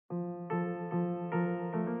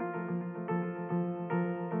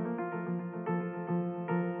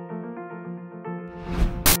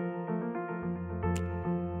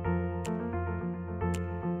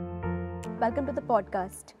welcome to the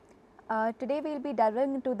podcast. Today we'll be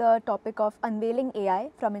delving into the topic of unveiling AI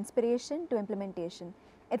from inspiration to implementation.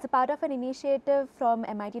 It's a part of an initiative from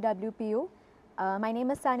MIT-WPU. My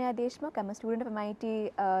name is Sanya Deshmukh. I'm a student of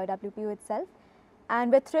MIT-WPU itself.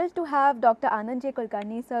 And we're thrilled to have Dr. Anand J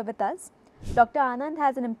Kulkarni sir with us. Dr. Anand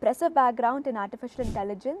has an impressive background in artificial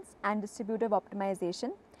intelligence and distributive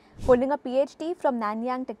optimization, holding a PhD from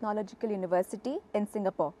Nanyang Technological University in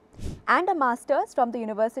Singapore and a master's from the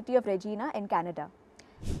University of Regina in Canada.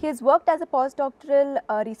 He has worked as a postdoctoral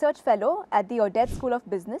research fellow at the Odette School of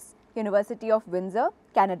Business, University of Windsor,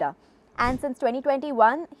 Canada. And since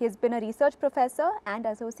 2021, he has been a research professor and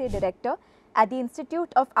associate director at the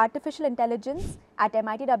Institute of Artificial Intelligence at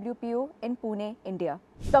MIT-WPU in Pune, India.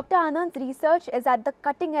 Dr. Anand's research is at the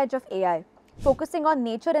cutting edge of AI, focusing on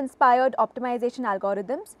nature-inspired optimization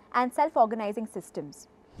algorithms and self-organizing systems.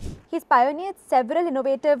 He's pioneered several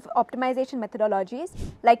innovative optimization methodologies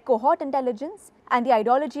like cohort intelligence and the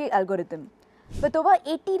ideology algorithm. With over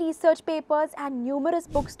 80 research papers and numerous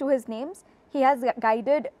books to his names, he has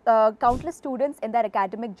guided countless students in their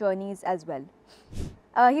academic journeys as well.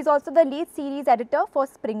 He's also the lead series editor for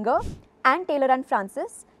Springer and Taylor &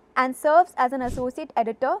 Francis and serves as an associate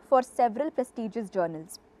editor for several prestigious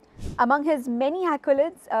journals. Among his many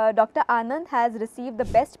accolades, Dr. Anand has received the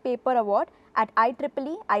Best Paper Award at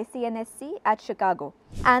IEEE ICNSC at Chicago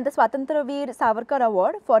and the Swatantra Veer Savarkar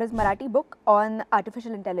Award for his Marathi book on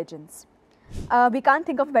artificial intelligence. We can't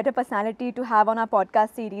think of a better personality to have on our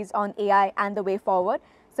podcast series on AI and the way forward.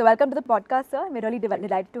 So welcome to the podcast, sir. We're really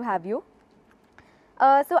delighted to have you.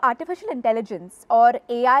 So artificial intelligence, or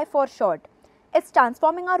AI for short, is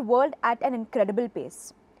transforming our world at an incredible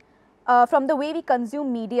pace. From the way we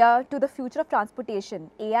consume media to the future of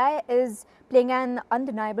transportation, AI is playing an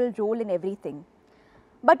undeniable role in everything.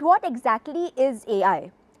 But what exactly is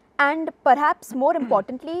AI? And perhaps more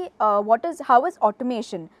importantly, how is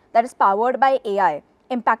automation that is powered by AI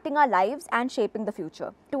impacting our lives and shaping the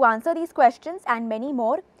future? To answer these questions and many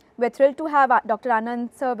more, we're thrilled to have Dr. Anand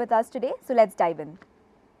sir with us today. So let's dive in.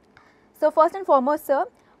 So first and foremost, sir,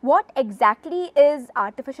 what exactly is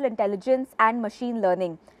artificial intelligence and machine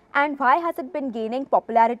learning? And why has it been gaining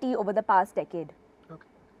popularity over the past decade? Okay.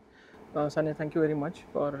 Sanya, thank you very much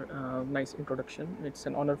for nice introduction. It's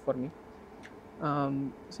an honor for me.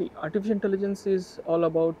 See, artificial intelligence is all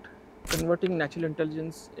about converting natural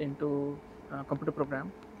intelligence into a computer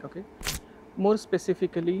program. Okay. More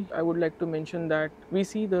specifically, I would like to mention that we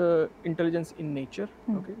see the intelligence in nature.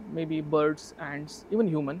 Okay, maybe birds, ants, even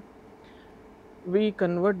human. We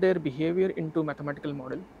convert their behavior into mathematical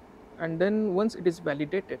model. And then once it is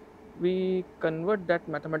validated, we convert that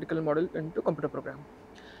mathematical model into computer program.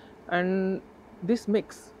 And this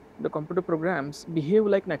makes the computer programs behave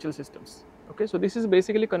like natural systems. Okay, so this is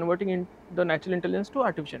basically converting in the natural intelligence to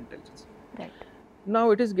artificial intelligence. Right. Now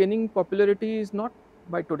it is gaining popularity is not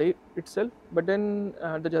by today itself, but then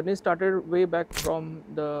the journey started way back from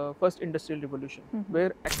the first industrial revolution,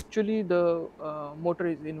 where actually the motor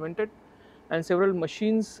is invented and several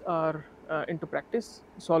machines are into practice,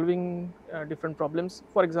 solving different problems.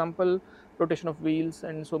 For example, rotation of wheels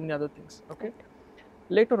and so many other things. Okay. Right.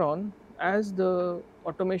 Later on, as the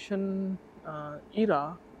automation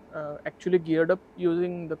era actually geared up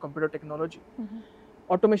using the computer technology,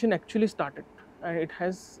 automation actually started, and it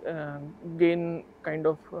has gained kind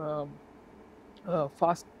of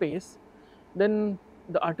fast pace. Then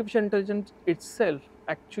the artificial intelligence itself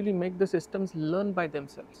actually make the systems learn by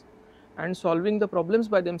themselves and solving the problems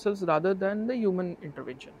by themselves rather than the human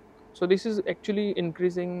intervention. So this is actually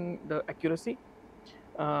increasing the accuracy,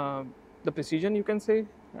 the precision, you can say,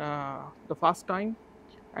 the fast time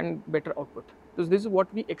and better output. So this is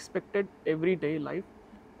what we expected everyday life,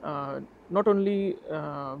 not only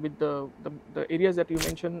with the areas that you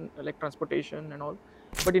mentioned like transportation and all,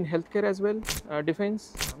 but in healthcare as well,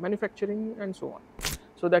 defense, manufacturing and so on.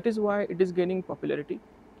 So that is why it is gaining popularity.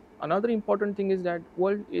 Another important thing is that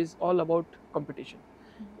world is all about competition.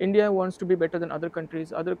 India wants to be better than other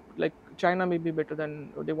countries. Like China may be better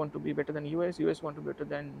than, they want to be better than US want to be better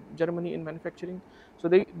than Germany in manufacturing. So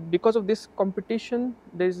because of this competition,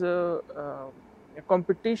 there's a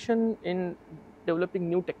competition in developing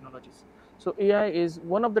new technologies. So AI is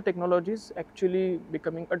one of the technologies actually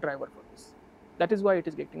becoming a driver for this. That is why it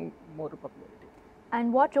is getting more popularity.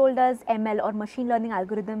 And what role does ML or machine learning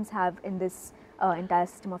algorithms have in this entire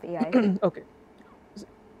system of AI? Okay.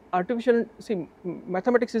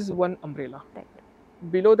 Mathematics is one umbrella. Right.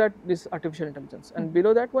 Below that is artificial intelligence, and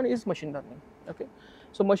below that one is machine learning. Okay.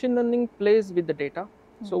 So machine learning plays with the data.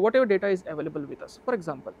 So whatever data is available with us. For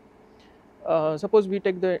example, suppose we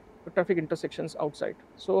take the traffic intersections outside.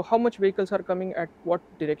 So how much vehicles are coming at what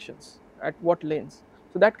directions? at what lanes.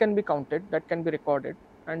 So that can be counted, that can be recorded,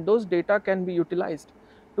 and those data can be utilized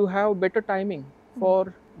to have better timing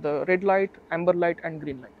for the red light, amber light, and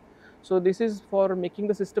green light. So this is for making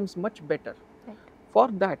the systems much better. Right.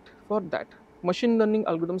 For that, machine learning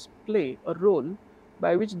algorithms play a role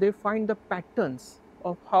by which they find the patterns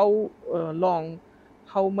of how long,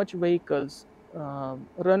 how much vehicles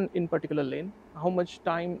run in particular lane, how much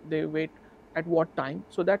time they wait at what time.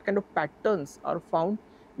 So that kind of patterns are found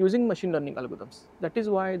using machine learning algorithms. That is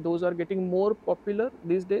why those are getting more popular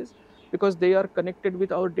these days, because they are connected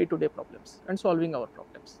with our day-to-day problems and solving our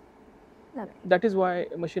problems. Lovely. That is why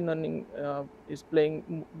machine learning is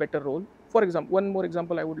playing better role. For example, one more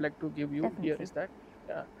example I would like to give you here is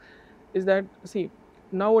that see,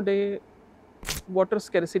 nowadays water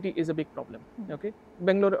scarcity is a big problem. Okay,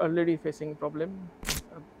 Bangalore already facing problem.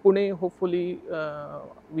 Pune, hopefully,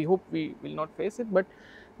 we hope we will not face it, but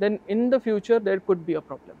then in the future there could be a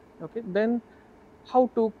problem. Okay, then how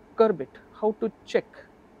to curb it? How to check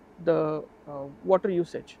the water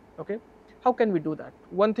usage? Okay, how can we do that?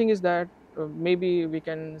 One thing is that maybe we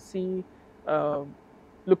can see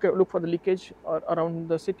look for the leakage around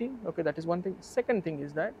the city. Okay, that is one thing. Second thing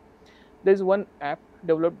is that there is one app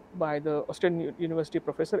developed by the Australian University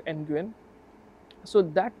professor Nguyen. So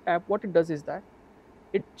that app, what it does is that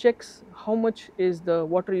it checks how much is the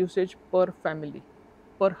water usage per family,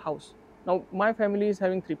 per house. Now my family is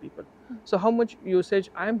having 3 people, so how much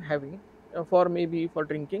usage I am having for maybe for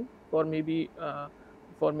drinking, for maybe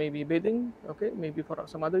bathing, okay, maybe for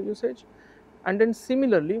some other usage, and then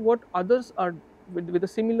similarly what others are with a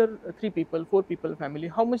similar 3 people, 4 people family,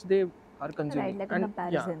 how much they are consuming. Right, like a and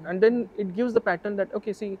comparison. and then it gives the pattern that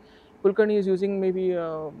okay, see, Kulkarni is using maybe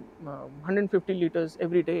 150 liters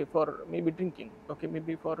every day for maybe drinking, okay,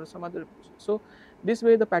 maybe for some other. So this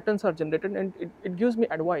way the patterns are generated, and it gives me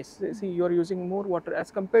advice. See, you are using more water as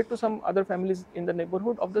compared to some other families in the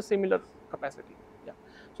neighborhood of the similar capacity. Yeah.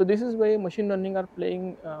 So this is why machine learning are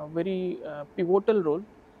playing a very pivotal role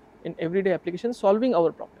in everyday applications, solving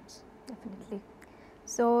our problems. Definitely.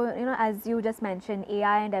 So, as you just mentioned,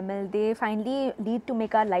 AI and ML, they finally lead to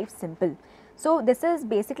make our life simple. So, this is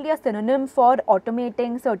basically a synonym for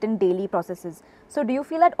automating certain daily processes. So, do you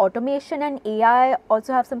feel that automation and AI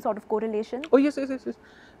also have some sort of correlation? Oh, yes.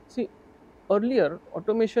 See, earlier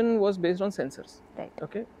automation was based on sensors. Right.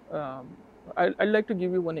 Okay. I'd like to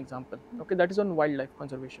give you one example. Okay, that is on wildlife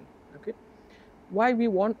conservation. Okay, why we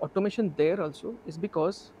want automation there also is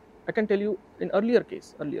because I can tell you in earlier,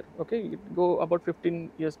 okay, you go about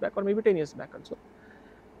 15 years back or maybe 10 years back also,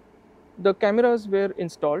 the cameras were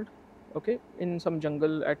installed, okay, in some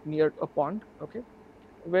jungle at near a pond, okay,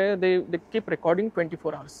 where they keep recording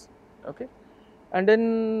 24 hours, okay, and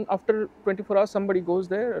then after 24 hours somebody goes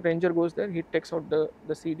there, a ranger goes there, he takes out the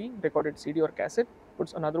CD, recorded CD or cassette,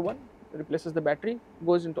 puts another one, replaces the battery,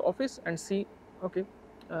 goes into office and see, okay,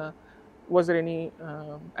 was there any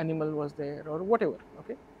animal was there or whatever,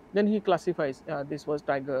 okay. Then he classifies, this was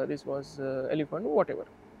tiger, this was elephant, whatever.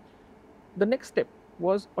 The next step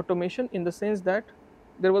was automation in the sense that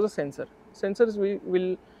there was a sensor. Sensors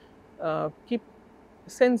will keep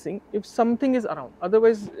sensing if something is around,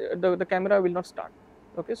 otherwise the camera will not start,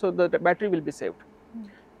 okay. So the battery will be saved.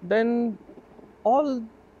 Then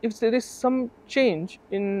if there is some change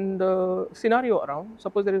in the scenario around,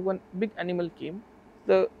 suppose there is one big animal came,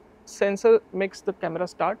 the sensor makes the camera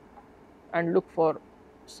start and look for,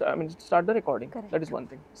 start the recording. Correct. That is one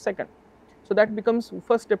thing. Second, so that becomes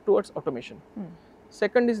first step towards automation.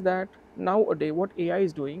 Second is that nowadays what AI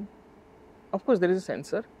is doing, of course there is a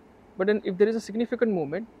sensor, but then if there is a significant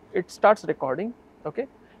movement, it starts recording, okay.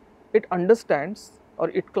 It understands or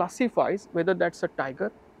it classifies whether that's a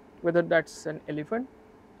tiger, whether that's an elephant,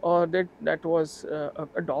 or that was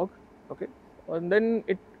a dog, okay. And then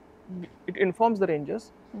it informs the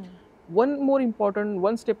rangers.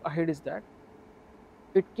 One step ahead is that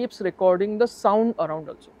it keeps recording the sound around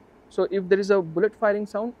also. So if there is a bullet firing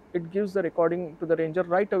sound, it gives the recording to the ranger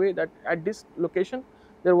right away that at this location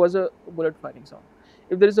there was a bullet firing sound.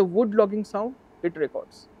 If there is a wood logging sound, it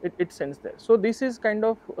records, it sends there. So this is kind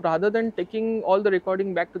of, rather than taking all the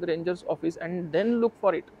recording back to the ranger's office and then look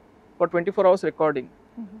for it for 24 hours recording,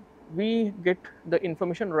 we get the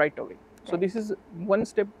information right away. So this is one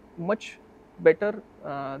step much better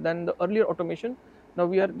than the earlier automation. Now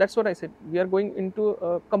that's what I said, we are going into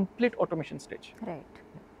a complete automation stage. Right.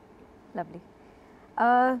 Lovely.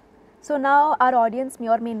 So now our audience may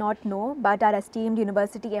or may not know, but our esteemed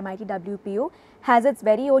university MIT-WPU has its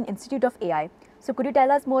very own Institute of AI. So could you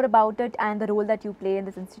tell us more about it and the role that you play in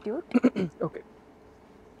this institute? Okay.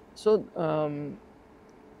 So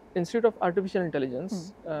Institute of Artificial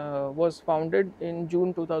Intelligence was founded in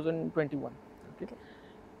June 2021. Okay.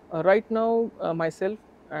 Right now, myself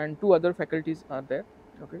and two other faculties are there.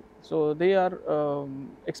 Okay, so they are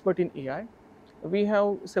expert in AI. We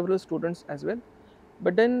have several students as well,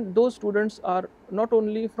 but then those students are not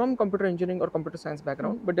only from computer engineering or computer science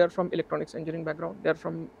background, but they are from electronics engineering background. They are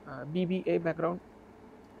from BBA background,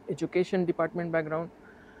 education department background,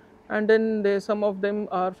 and then some of them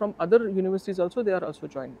are from other universities also. They are also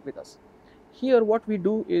joined with us. Here, what we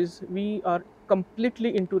do is we are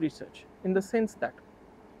completely into research in the sense that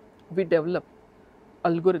we develop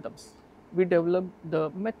algorithms, we develop the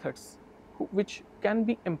methods which can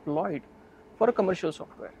be employed for a commercial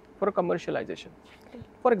software, for a commercialization.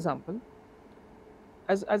 For example,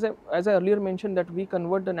 as I earlier mentioned, that we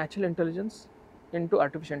convert the natural intelligence into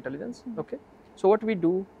artificial intelligence. Okay, so what we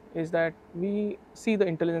do is that we see the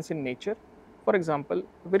intelligence in nature. For example,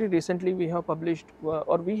 very recently we have published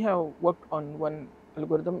or we have worked on one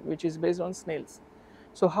algorithm which is based on snails.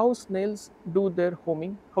 So how snails do their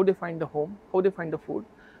homing, how they find the home, how they find the food,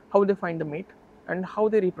 how they find the mate, and how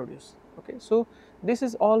they reproduce. Okay, so this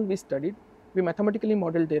is all we studied. We mathematically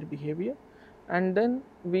modeled their behavior, and then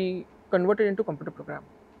we converted into computer program.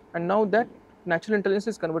 And now that natural intelligence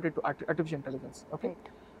is converted to artificial intelligence. Okay,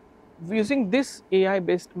 right. Using this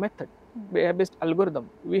AI-based method, AI-based algorithm,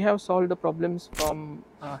 we have solved the problems from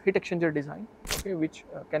heat exchanger design. Okay, which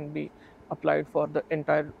can be applied for the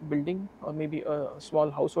entire building or maybe a small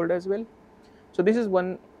household as well. So this is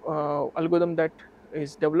one algorithm that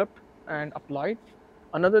is developed and applied.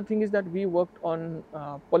 Another thing is that we worked on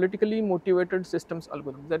politically motivated systems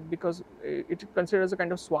algorithms, that because it is considered as a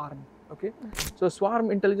kind of swarm. Okay, so swarm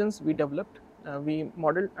intelligence we developed, we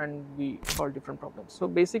modeled, and we solved different problems. So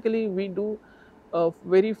basically we do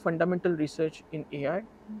very fundamental research in AI,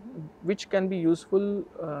 which can be useful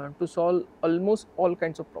to solve almost all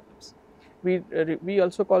kinds of problems. We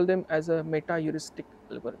also call them as a meta heuristic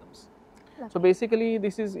algorithms. So basically,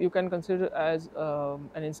 this is, you can consider as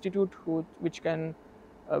an institute which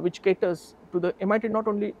caters to the MIT, not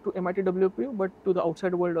only to MIT-WPU, but to the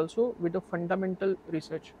outside world also, with the fundamental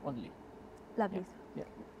research only. Lovely.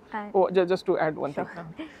 Yeah. Oh, just to add one thing.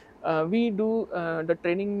 We do the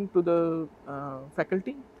training to the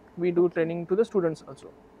faculty. We do training to the students also.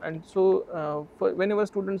 And so whenever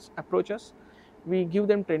students approach us, we give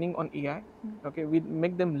them training on AI. Okay, we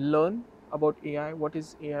make them learn about AI, what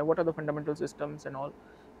is AI, what are the fundamental systems and all.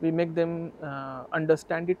 We make them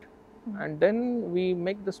understand it, and then we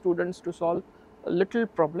make the students to solve a little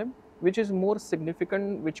problem which is more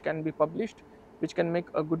significant, which can be published, which can make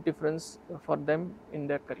a good difference for them in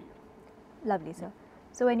their career. Lovely, sir.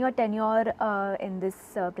 So in your tenure in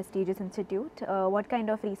this prestigious institute, what kind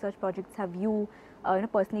of research projects have you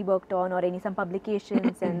personally worked on, or some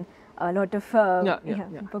publications and a lot of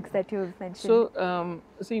books that you've mentioned? So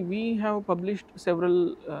see, we have published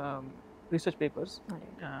several research papers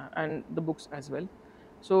and the books as well.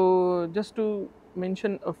 So just to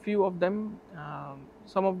mention a few of them,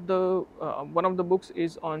 some of the one of the books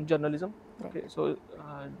is on journalism. Right. Okay, so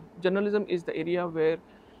journalism is the area where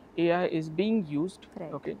AI is being used.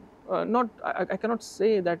 Right. Okay, I cannot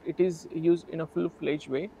say that it is used in a full-fledged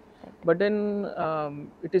way, right. But then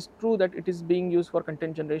it is true that it is being used for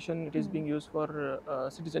content generation. It is being used for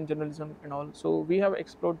citizen journalism and all. So we have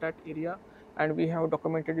explored that area and we have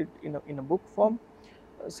documented it in a book form.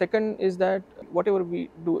 Second is that whatever we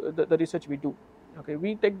do, the research we do, okay,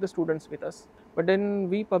 we take the students with us. But then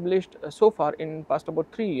we published so far in past about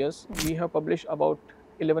 3 years, we have published about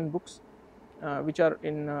 11 books. Which are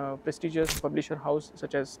in prestigious publisher house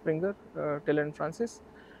such as Springer, Taylor and Francis,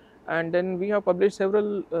 and then we have published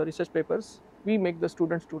several research papers. We make the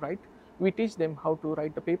students to write. We teach them how to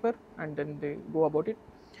write the paper, and then they go about it.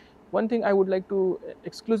 One thing I would like to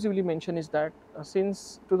exclusively mention is that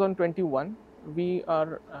since 2021, we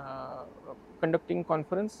are conducting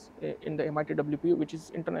conference in the MIT-WPU, which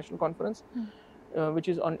is international conference. Which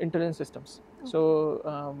is on intelligence systems. Okay. So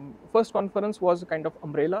first conference was a kind of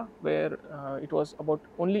umbrella where it was about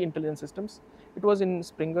only intelligence systems. It was in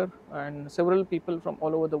Springer, and several people from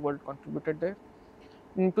all over the world contributed there.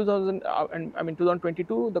 In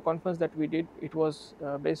 2022, the conference that we did, it was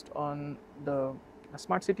based on the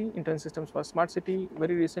smart city, intelligence systems for smart city.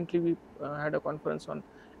 Very recently, we had a conference on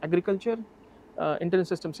agriculture, intelligence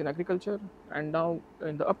systems in agriculture, and now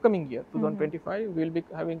in the upcoming year 2025 we will be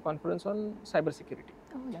having conference on cyber security.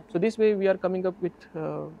 So this way we are coming up with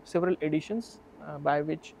several editions by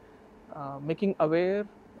which making aware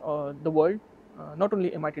the world, not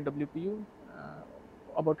only MIT-WPU,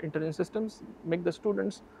 about intelligence systems, make the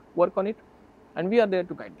students work on it, and we are there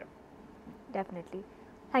to guide them. Definitely.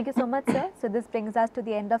 Thank you so much, sir. So this brings us to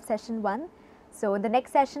the end of session 1. So in the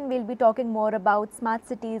next session, we'll be talking more about smart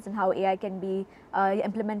cities and how AI can be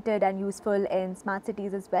implemented and useful in smart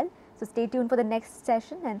cities as well. So stay tuned for the next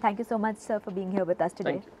session, and thank you so much, sir, for being here with us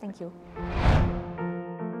today. Thank you. Thank you.